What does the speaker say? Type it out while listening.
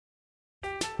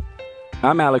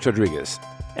I'm Alex Rodriguez.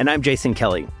 And I'm Jason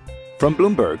Kelly. From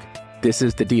Bloomberg, this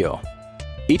is The Deal.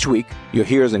 Each week, you'll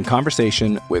hear us in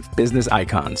conversation with business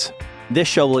icons. This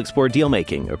show will explore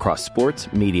deal-making across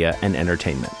sports, media, and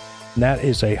entertainment. That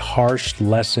is a harsh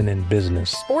lesson in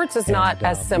business. Sports is not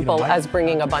as simple as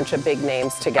bringing a bunch of big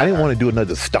names together. I didn't want to do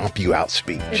another stomp you out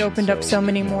speech. It opened up so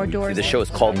many more doors. The show is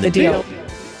called The Deal.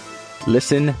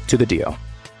 Listen to The Deal.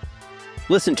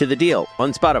 Listen to The Deal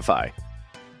on Spotify.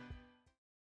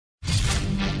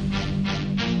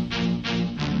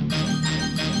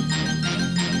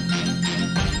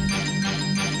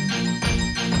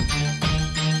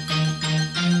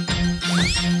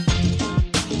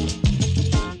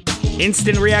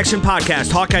 Instant Reaction Podcast,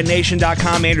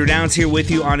 HawkeyeNation.com. Andrew Downs here with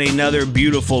you on another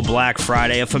beautiful Black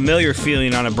Friday. A familiar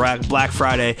feeling on a Black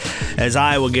Friday as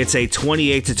Iowa gets a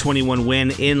 28-21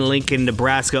 win in Lincoln,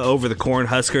 Nebraska over the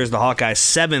Cornhuskers. The Hawkeyes'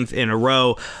 7th in a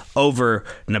row over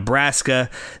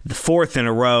Nebraska, the 4th in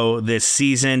a row this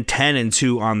season,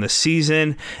 10-2 on the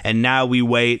season. And now we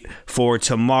wait for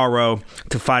tomorrow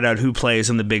to find out who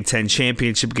plays in the Big Ten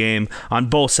championship game on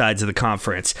both sides of the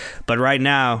conference. But right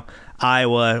now,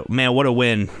 Iowa, man, what a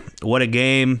win. What a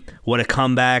game. What a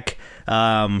comeback.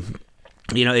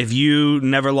 If you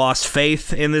never lost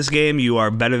faith in this game, you are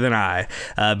better than I.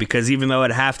 Because even though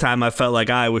at halftime I felt like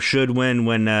Iowa should win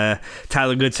when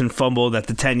Tyler Goodson fumbled at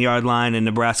the 10-yard line and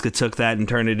Nebraska took that and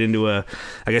turned it into the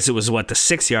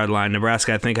 6-yard line.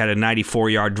 Nebraska, I think, had a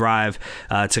 94-yard drive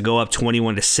to go up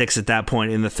 21-6 at that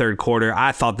point in the third quarter.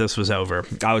 I thought this was over.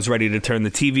 I was ready to turn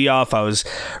the TV off. I was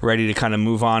ready to kind of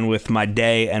move on with my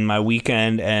day and my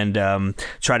weekend and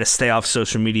try to stay off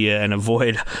social media and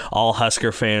avoid all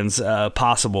Husker fans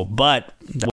possible, but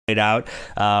wait out.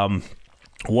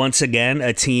 Once again,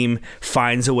 a team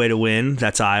finds a way to win.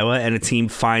 That's Iowa, and a team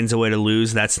finds a way to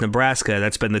lose. That's Nebraska.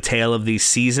 That's been the tale of these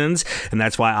seasons, and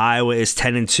that's why Iowa is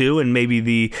 10-2, and maybe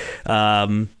the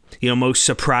most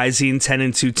surprising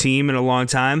 10-2 team in a long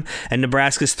time. And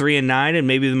Nebraska's 3-9, and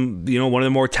maybe one of the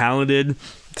more talented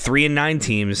 3-9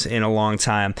 teams in a long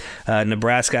time.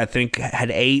 Nebraska, I think,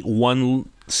 had 8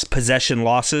 one-possession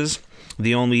losses.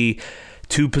 The only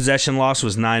 2-possession loss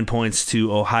was 9 points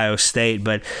to Ohio State.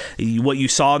 But what you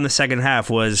saw in the second half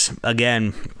was,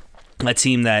 again, a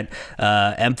team that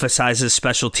emphasizes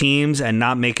special teams and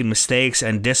not making mistakes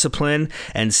and discipline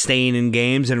and staying in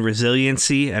games and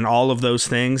resiliency and all of those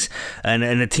things. And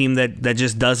a team that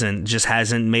just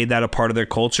hasn't made that a part of their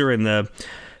culture in the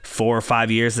 4 or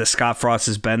 5 years that Scott Frost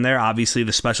has been there. Obviously,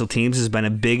 the special teams has been a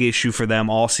big issue for them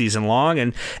all season long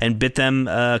and bit them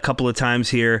a couple of times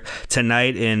here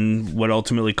tonight in what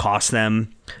ultimately cost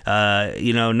them,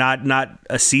 not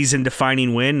a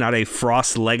season-defining win, not a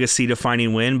Frost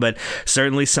legacy-defining win, but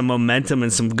certainly some momentum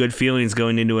and some good feelings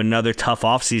going into another tough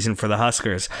offseason for the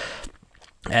Huskers.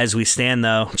 As we stand,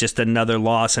 though, just another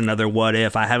loss, another what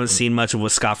if. I haven't seen much of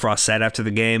what Scott Frost said after the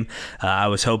game. I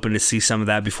was hoping to see some of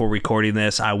that before recording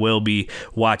this. I will be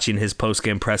watching his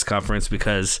post-game press conference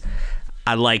because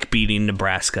I like beating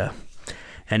Nebraska.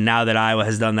 And now that Iowa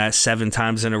has done that 7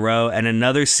 times in a row, and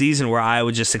another season where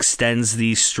Iowa just extends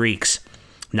these streaks.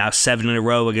 Now 7 in a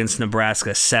row against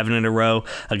Nebraska, 7 in a row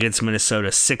against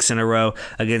Minnesota, 6 in a row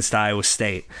against Iowa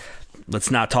State. Let's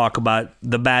not talk about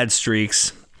the bad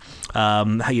streaks.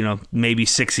 Maybe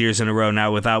 6 years in a row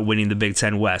now without winning the Big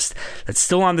Ten West. That's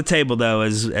still on the table, though,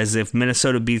 as if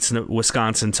Minnesota beats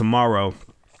Wisconsin tomorrow,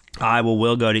 Iowa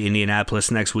will go to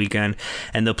Indianapolis next weekend,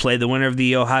 and they'll play the winner of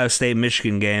the Ohio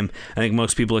State-Michigan game. I think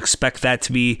most people expect that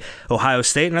to be Ohio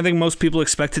State, and I think most people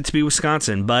expect it to be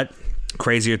Wisconsin, but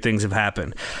crazier things have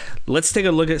happened. Let's take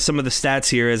a look at some of the stats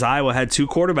here, as Iowa had 2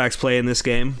 quarterbacks play in this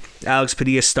game. Alex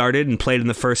Padilla started and played in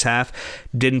the first half.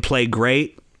 Didn't play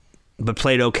great, but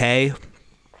played okay.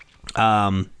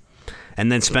 And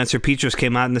then Spencer Petras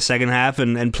came out in the second half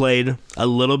and played a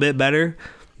little bit better.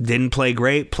 Didn't play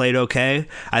great, played okay.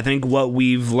 I think what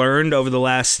we've learned over the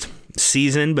last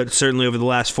season, but certainly over the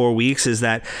last 4 weeks, is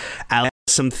that Alex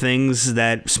has some things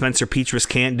that Spencer Petras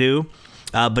can't do,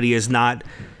 but he is not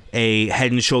a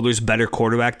head and shoulders better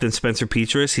quarterback than Spencer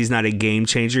Petras. He's not a game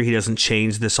changer. He doesn't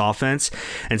change this offense.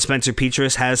 And Spencer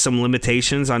Petras has some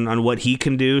limitations on what he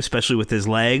can do, especially with his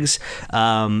legs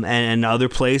and other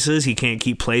places. He can't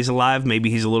keep plays alive. Maybe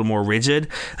he's a little more rigid,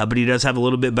 but he does have a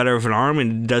little bit better of an arm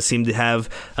and does seem to have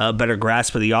a better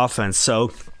grasp of the offense.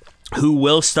 So who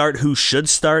will start, who should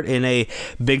start in a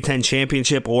Big Ten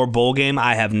championship or bowl game,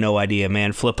 I have no idea,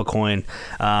 man. Flip a coin.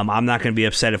 I'm not going to be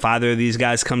upset if either of these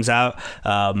guys comes out.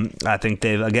 I think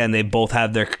they both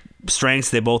have strengths.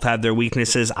 They both have their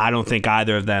weaknesses. I don't think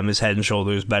either of them is head and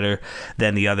shoulders better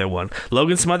than the other one.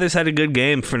 Logan Smothers had a good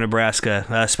game for Nebraska,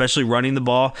 especially running the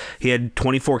ball. He had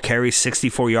 24 carries,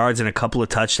 64 yards, and a couple of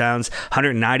touchdowns,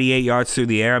 198 yards through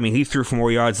the air. I mean, he threw for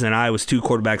more yards than Iowa's two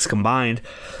quarterbacks combined,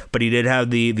 but he did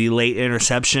have the late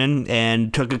interception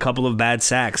and took a couple of bad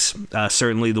sacks.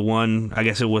 Certainly the one, I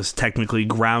guess it was technically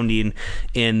grounding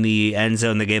in the end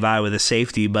zone that gave Iowa the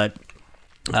safety, but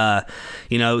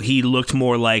he looked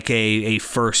more like a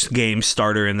first game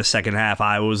starter in the second half.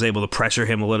 Iowa was able to pressure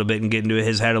him a little bit and get into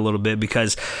his head a little bit,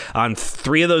 because on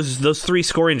three of those three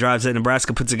scoring drives that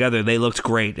Nebraska put together, they looked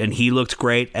great, and he looked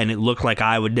great, and it looked like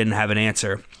Iowa didn't have an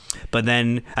answer. But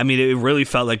then, I mean, it really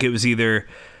felt like it was either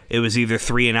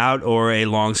 3 and out or a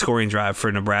long scoring drive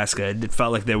for Nebraska. It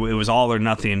felt like it was all or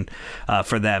nothing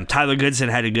for them. Tyler Goodson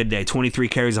had a good day. 23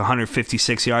 carries,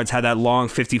 156 yards, had that long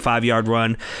 55-yard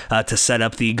run to set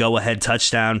up the go-ahead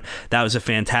touchdown. That was a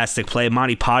fantastic play.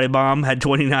 Monty Pottebaum had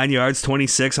 29 yards,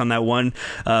 26 on that one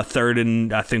third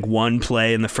and I think one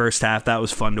play in the first half. That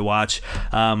was fun to watch.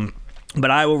 But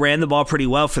Iowa ran the ball pretty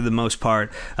well for the most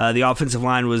part. The offensive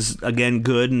line was, again,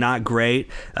 good, not great.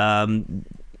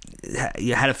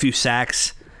 You had a few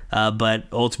sacks, but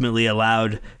ultimately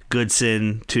allowed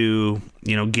Goodson to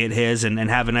get his and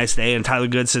have a nice day. And Tyler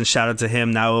Goodson, shout out to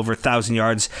him, now over 1,000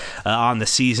 yards on the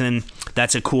season.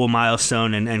 That's a cool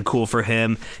milestone and cool for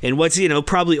him. And what's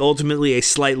probably ultimately a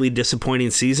slightly disappointing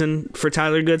season for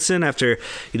Tyler Goodson after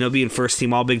being first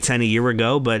team All Big Ten a year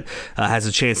ago, but has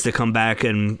a chance to come back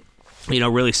and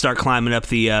really start climbing up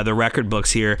the record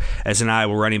books here as an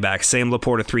Iowa running back. Sam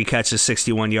Laporta, 3 catches,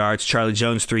 61 yards. Charlie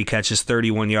Jones, 3 catches,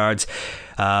 31 yards.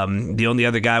 The only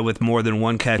other guy with more than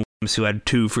 1 catch who had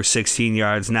 2 for 16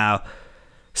 yards. Now,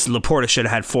 Laporta should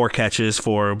have had 4 catches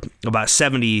for about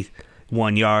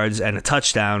 71 yards and a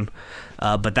touchdown,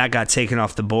 but that got taken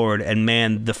off the board. And,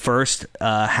 man, the first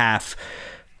half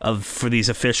for these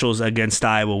officials against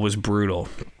Iowa was brutal.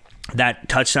 That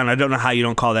touchdown, I don't know how you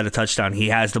don't call that a touchdown. He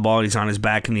has the ball and he's on his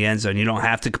back in the end zone. You don't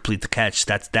have to complete the catch.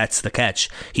 That's the catch.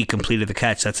 He completed the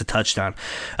catch. That's a touchdown.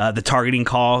 The targeting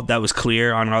call, that was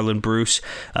clear on Arlen Bruce.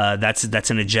 That's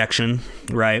an ejection,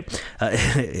 right?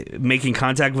 Making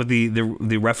contact with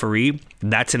the referee,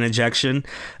 that's an ejection.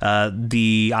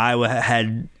 The Iowa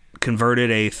had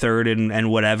converted a third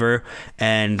and whatever,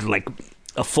 and like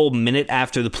a full minute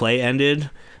after the play ended,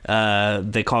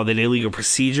 they called it illegal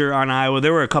procedure on Iowa.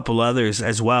 There were a couple others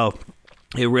as well.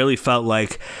 It really felt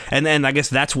like, and I guess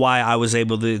that's why I was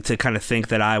able to kind of think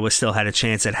that Iowa still had a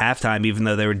chance at halftime, even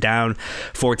though they were down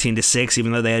 14-6,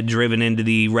 even though they had driven into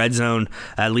the red zone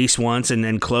at least once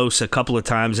and close a couple of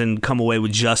times and come away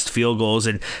with just field goals.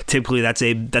 And typically that's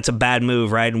a bad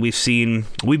move, right? And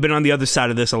we've been on the other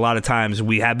side of this a lot of times.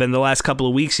 We have been the last couple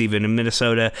of weeks, even in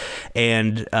Minnesota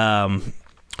and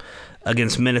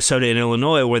against Minnesota and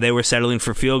Illinois, where they were settling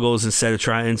for field goals instead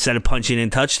of punching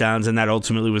in touchdowns, and that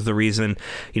ultimately was the reason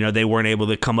they weren't able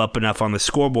to come up enough on the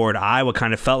scoreboard. Iowa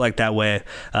kind of felt like that way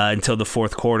until the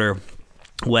fourth quarter,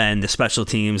 when the special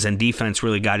teams and defense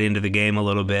really got into the game a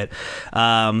little bit.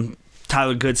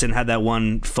 Tyler Goodson had that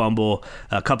one fumble,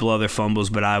 a couple other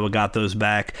fumbles, but Iowa got those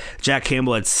back. Jack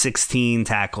Campbell had 16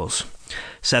 tackles.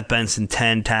 Seth Benson,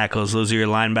 10 tackles. Those are your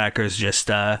linebackers just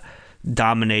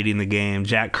dominating the game.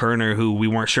 Jack Kerner, who we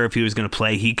weren't sure if he was going to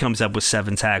play, he comes up with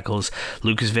 7 tackles.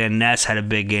 Lucas Van Ness had a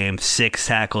big game, 6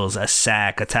 tackles, a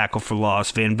sack, a tackle for loss.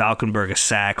 Van Valkenburg, a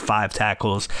sack, 5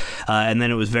 tackles. And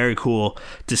then it was very cool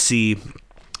to see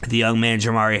the young man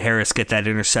Jamari Harris get that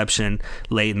interception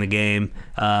late in the game.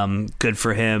 Good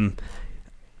for him.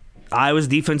 Iowa's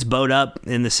defense bowed up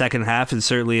in the second half and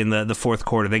certainly in the fourth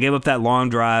quarter. They gave up that long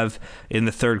drive in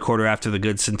the third quarter after the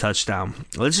Goodson touchdown.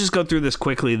 Let's just go through this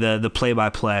quickly, the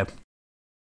play-by-play.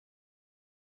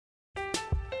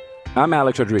 I'm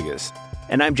Alex Rodriguez.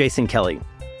 And I'm Jason Kelly.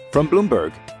 From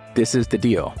Bloomberg, this is The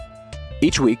Deal.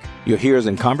 Each week, you'll hear us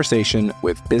in conversation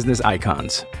with business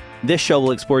icons. This show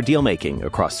will explore deal-making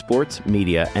across sports,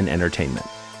 media, and entertainment.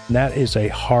 That is a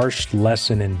harsh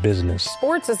lesson in business.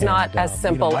 Sports is not as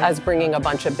simple as bringing a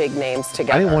bunch of big names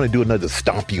together. I didn't want to do another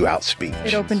stomp you out speech.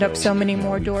 It opened up so many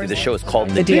more doors. The show is called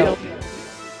The Deal.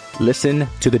 Listen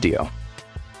to The Deal.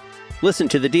 Listen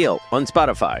to The Deal on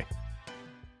Spotify.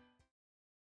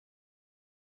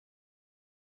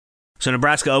 So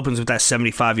Nebraska opens with that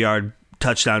 75-yard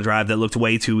touchdown drive that looked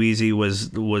way too easy, was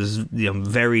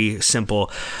very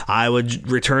simple. Iowa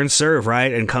returns serve,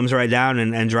 right, and comes right down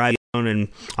and drives. And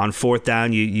on fourth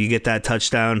down, you get that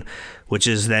touchdown, which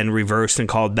is then reversed and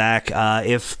called back.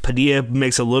 If Padilla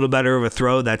makes a little better of a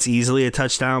throw, that's easily a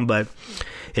touchdown, but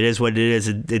it is what it is.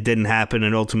 It didn't happen,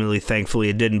 and ultimately, thankfully,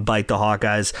 it didn't bite the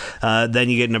Hawkeyes. Then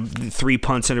you get 3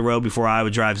 punts in a row before Iowa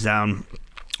drives down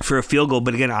for a field goal.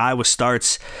 But again, Iowa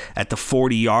starts at the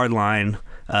 40-yard line,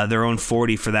 their own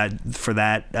 40 for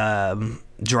that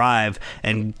drive,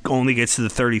 and only gets to the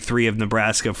 33 of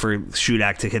Nebraska for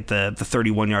Shudak to hit the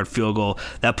 31-yard field goal.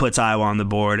 That puts Iowa on the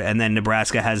board, and then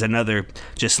Nebraska has another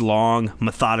just long,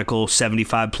 methodical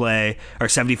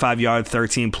 75-yard,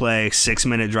 13-play,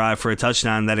 6-minute drive for a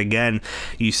touchdown that, again,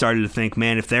 you started to think,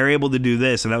 man, if they're able to do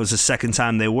this, and that was the second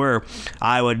time they were,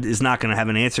 Iowa is not going to have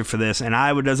an answer for this, and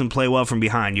Iowa doesn't play well from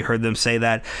behind. You heard them say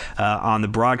that on the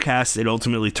broadcast. It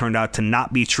ultimately turned out to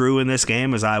not be true in this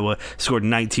game, as Iowa scored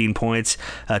 19 points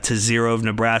to 0 of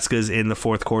Nebraska's in the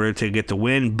fourth quarter to get the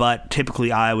win, but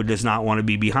typically Iowa does not want to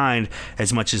be behind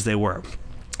as much as they were.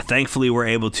 Thankfully, we're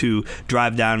able to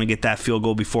drive down and get that field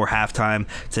goal before halftime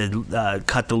to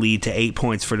cut the lead to 8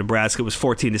 points for Nebraska. It was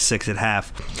 14-6 at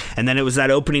half. And then it was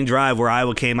that opening drive where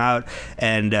Iowa came out,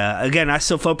 and again, I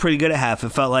still felt pretty good at half. It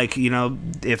felt like,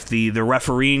 if the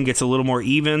refereeing gets a little more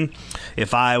even,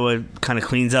 if Iowa kind of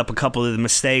cleans up a couple of the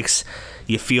mistakes,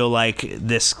 you feel like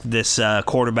this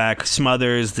quarterback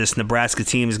Smothers, this Nebraska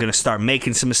team is going to start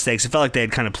making some mistakes. It felt like they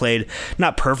had kind of played,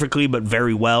 not perfectly, but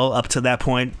very well up to that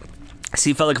point. So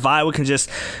you felt like if Iowa can just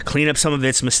clean up some of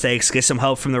its mistakes, get some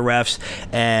help from the refs,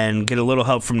 and get a little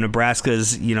help from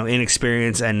Nebraska's,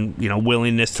 inexperience and,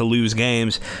 willingness to lose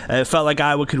games, it felt like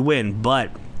Iowa could win.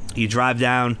 But you drive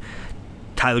down,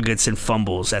 Tyler Goodson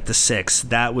fumbles at the 6.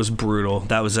 That was brutal.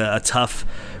 That was a tough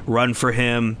run for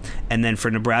him, and then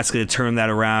for Nebraska to turn that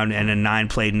around and a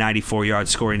 9-play, 94-yard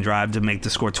scoring drive to make the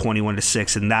score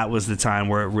 21-6, and that was the time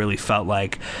where it really felt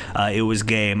like it was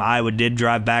game. Iowa did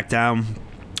drive back down,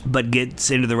 but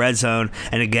gets into the red zone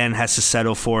and again has to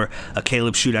settle for a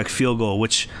Caleb Shudak field goal,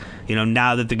 which,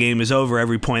 now that the game is over,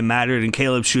 every point mattered. And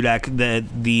Caleb Shudak,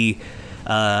 the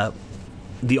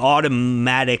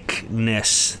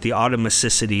automaticness, the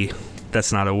automaticity,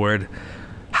 that's not a word,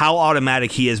 how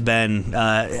automatic he has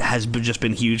just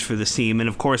been huge for this team. And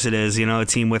of course it is, a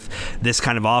team with this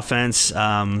kind of offense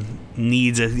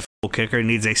needs a kicker,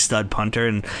 needs a stud punter,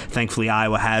 and thankfully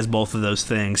Iowa has both of those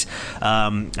things.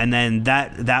 And then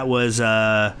that was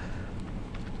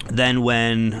then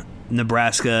when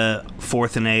Nebraska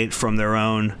 4th and 8 from their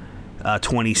own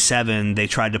 27, they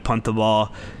tried to punt the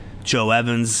ball. Joe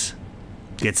Evans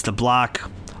gets the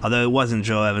block, although it wasn't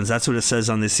Joe Evans. That's what it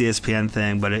says on this ESPN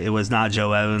thing, but it was not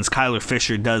Joe Evans. Kyler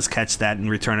Fisher does catch that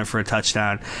and return it for a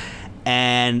touchdown.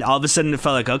 And all of a sudden it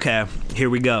felt like, okay,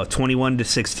 here we go,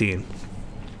 21-16.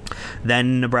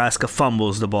 Then Nebraska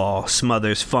fumbles the ball.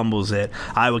 Smothers fumbles it.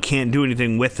 Iowa can't do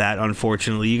anything with that,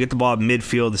 unfortunately. You get the ball at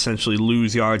midfield, essentially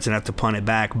lose yards and have to punt it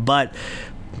back. But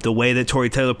the way that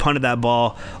Tory Taylor punted that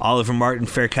ball, Oliver Martin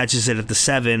fair catches it at the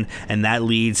 7, and that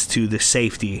leads to the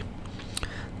safety.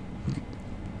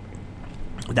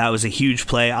 That was a huge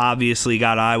play. Obviously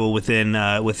got Iowa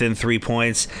within 3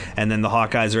 points, and then the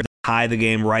Hawkeyes are tie the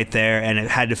game right there, and it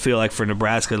had to feel like for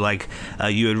Nebraska, like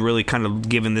you had really kind of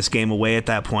given this game away at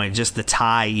that point. Just the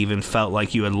tie even felt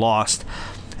like you had lost.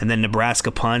 And then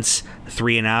Nebraska punts,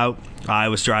 3 and out.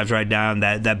 Iowa drives right down.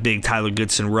 That big Tyler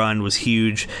Goodson run was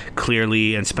huge,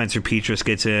 clearly, and Spencer Petras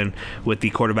gets in with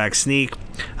the quarterback sneak.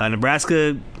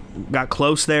 Nebraska got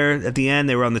close there at the end.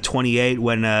 They were on the 28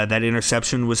 when that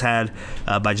interception was had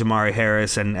by Jamari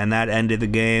Harris, and that ended the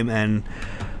game. And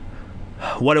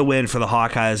what a win for the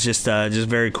Hawkeyes. Just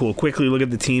very cool. Quickly look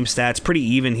at the team stats. Pretty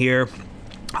even here.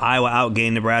 Iowa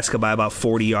outgained Nebraska by about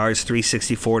 40 yards,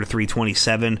 364 to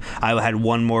 327. Iowa had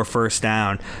one more first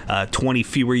down, 20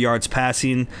 fewer yards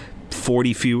passing,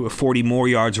 40 more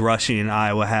yards rushing, and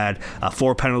Iowa had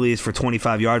 4 penalties for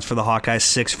 25 yards for the Hawkeyes,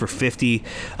 6 for 50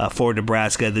 for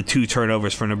Nebraska, the 2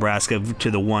 turnovers for Nebraska to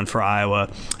the 1 for Iowa,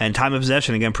 and time of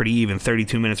possession again pretty even,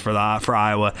 32 minutes for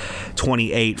Iowa,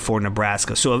 28 for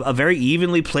Nebraska. So a very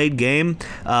evenly played game.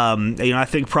 I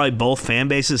think probably both fan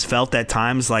bases felt at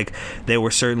times like they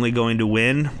were certainly going to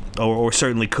win, or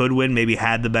certainly could win, maybe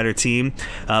had the better team,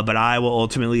 but Iowa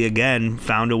ultimately again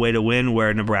found a way to win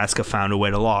where Nebraska found a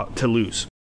way to lose.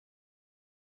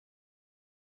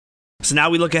 So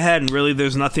now we look ahead, and really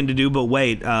there's nothing to do but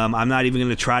wait. I'm not even going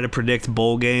to try to predict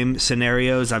bowl game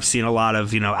scenarios. I've seen a lot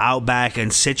of Outback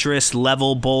and Citrus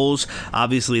level bowls.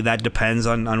 Obviously that depends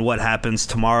on what happens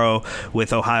tomorrow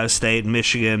with Ohio State,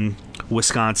 Michigan,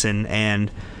 Wisconsin,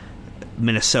 and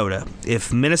Minnesota.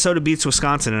 If Minnesota beats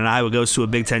Wisconsin and Iowa goes to a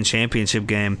Big Ten championship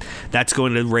game, that's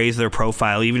going to raise their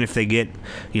profile, even if they get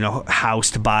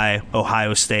housed by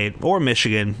Ohio State or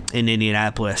Michigan in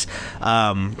Indianapolis.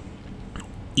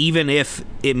 even if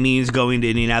it means going to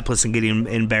Indianapolis and getting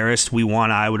embarrassed, we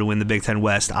want Iowa to win the Big Ten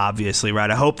West, obviously, right?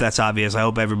 I hope that's obvious. I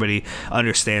hope everybody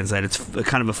understands that. It's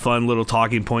kind of a fun little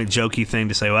talking point, jokey thing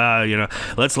to say, well,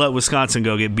 let's let Wisconsin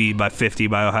go get beat by 50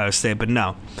 by Ohio State. But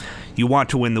no, you want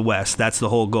to win the West. That's the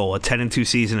whole goal. A 10-2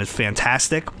 season is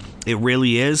fantastic. It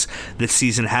really is. This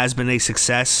season has been a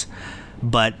success,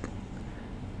 but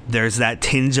there's that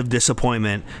tinge of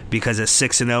disappointment because at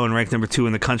 6-0 and ranked number 2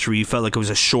 in the country, you felt like it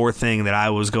was a sure thing that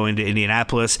Iowa was going to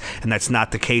Indianapolis, and that's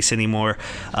not the case anymore.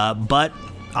 But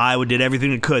Iowa did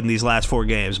everything it could in these last 4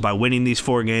 games by winning these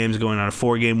 4 games, going on a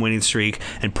 4-game winning streak,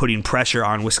 and putting pressure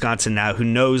on Wisconsin now, who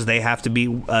knows they have to beat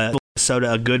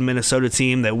Minnesota, a good Minnesota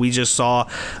team that we just saw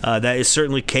that is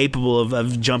certainly capable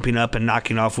of jumping up and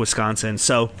knocking off Wisconsin.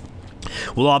 So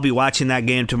we'll all be watching that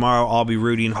game tomorrow. I'll be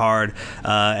rooting hard,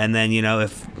 and then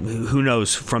who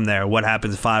knows from there what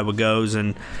happens if Iowa goes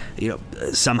and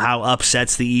somehow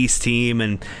upsets the East team,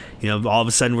 and all of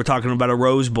a sudden we're talking about a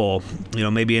Rose Bowl,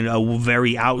 maybe in a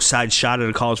very outside shot at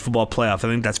a college football playoff. I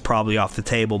think that's probably off the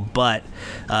table, but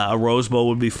a Rose Bowl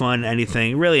would be fun.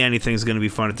 Anything's going to be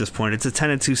fun at this point. It's a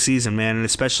 10-2 season, man, and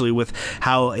especially with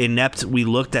how inept we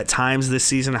looked at times this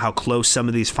season, how close some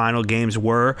of these final games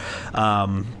were.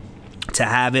 To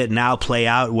have it now play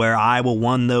out where Iowa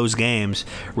won those games.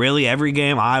 Really, every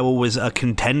game Iowa was a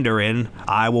contender in,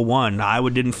 Iowa won. Iowa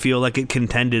didn't feel like it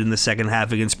contended in the second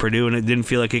half against Purdue, and it didn't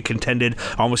feel like it contended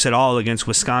almost at all against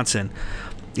Wisconsin.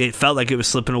 It felt like it was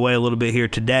slipping away a little bit here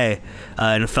today,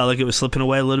 and it felt like it was slipping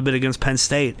away a little bit against Penn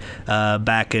State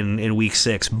back in Week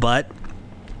 6. But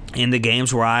in the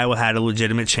games where Iowa had a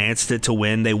legitimate chance to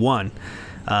win, they won.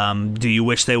 Do you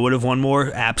wish they would have won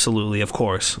more? Absolutely, of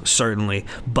course, certainly.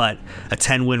 But a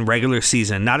 10-win regular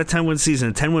season, not a 10-win season,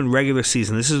 a 10-win regular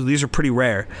season. These are pretty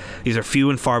rare. These are few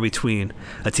and far between.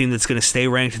 A team that's going to stay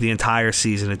ranked the entire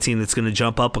season, a team that's going to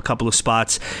jump up a couple of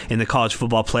spots in the college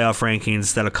football playoff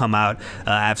rankings that'll come out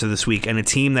after this week, and a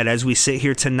team that, as we sit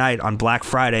here tonight on Black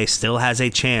Friday, still has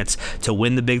a chance to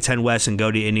win the Big Ten West and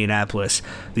go to Indianapolis.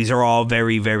 These are all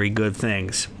very, very good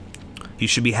things. You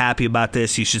should be happy about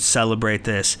this. You should celebrate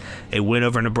this. A win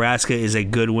over Nebraska is a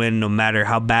good win, no matter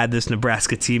how bad this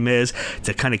Nebraska team is.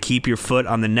 To kind of keep your foot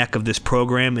on the neck of this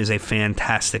program is a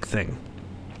fantastic thing.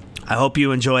 I hope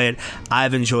you enjoy it.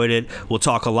 I've enjoyed it. We'll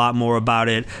talk a lot more about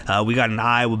it. We got an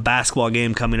Iowa basketball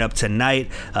game coming up tonight.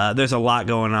 There's a lot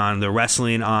going on. The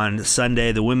wrestling on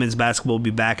Sunday. The women's basketball will be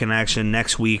back in action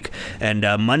next week. And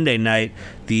Monday night,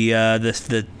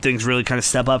 the things really kind of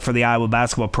step up for the Iowa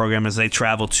basketball program as they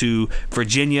travel to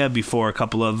Virginia before a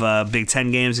couple of Big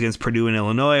Ten games against Purdue and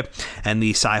Illinois, and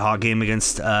the Cy-Hawk game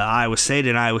against Iowa State,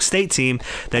 an Iowa State team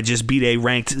that just beat a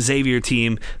ranked Xavier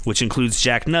team, which includes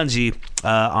Jack Nunge,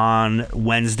 on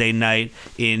Wednesday night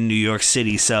in New York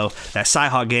City. So that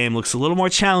Cy-Hawk game looks a little more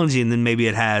challenging than maybe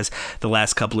it has the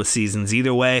last couple of seasons.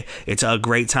 Either way, it's a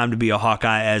great time to be a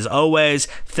Hawkeye as always.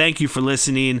 Thank you for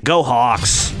listening. Go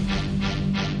Hawks!